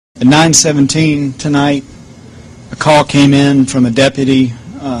At 9:17 tonight, a call came in from a deputy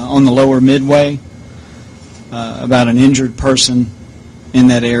on the lower Midway about an injured person in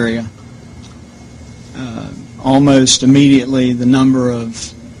that area. Almost immediately, the number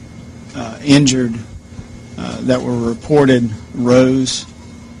of injured that were reported rose.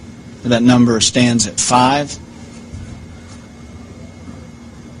 That number stands at 5.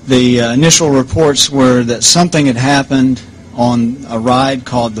 The initial reports were that something had happened on a ride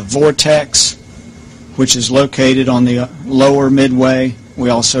called the Vortex, which is located on the lower Midway. We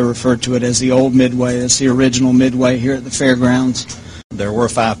also refer to it as the old Midway. That's the original Midway here at the fairgrounds. There were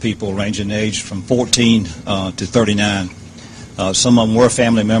 5 people ranging in age from 14 to 39. Some of them were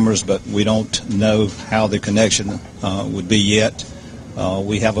family members, but we don't know how the connection would be yet.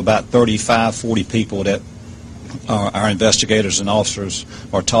 We have about 35, 40 people that our investigators and officers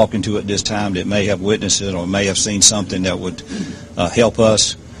are talking to at this time that may have witnessed it or may have seen something that would help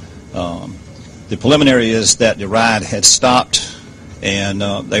us. The preliminary is that the ride had stopped and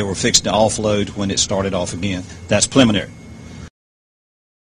they were fixing to offload when it started off again. That's preliminary.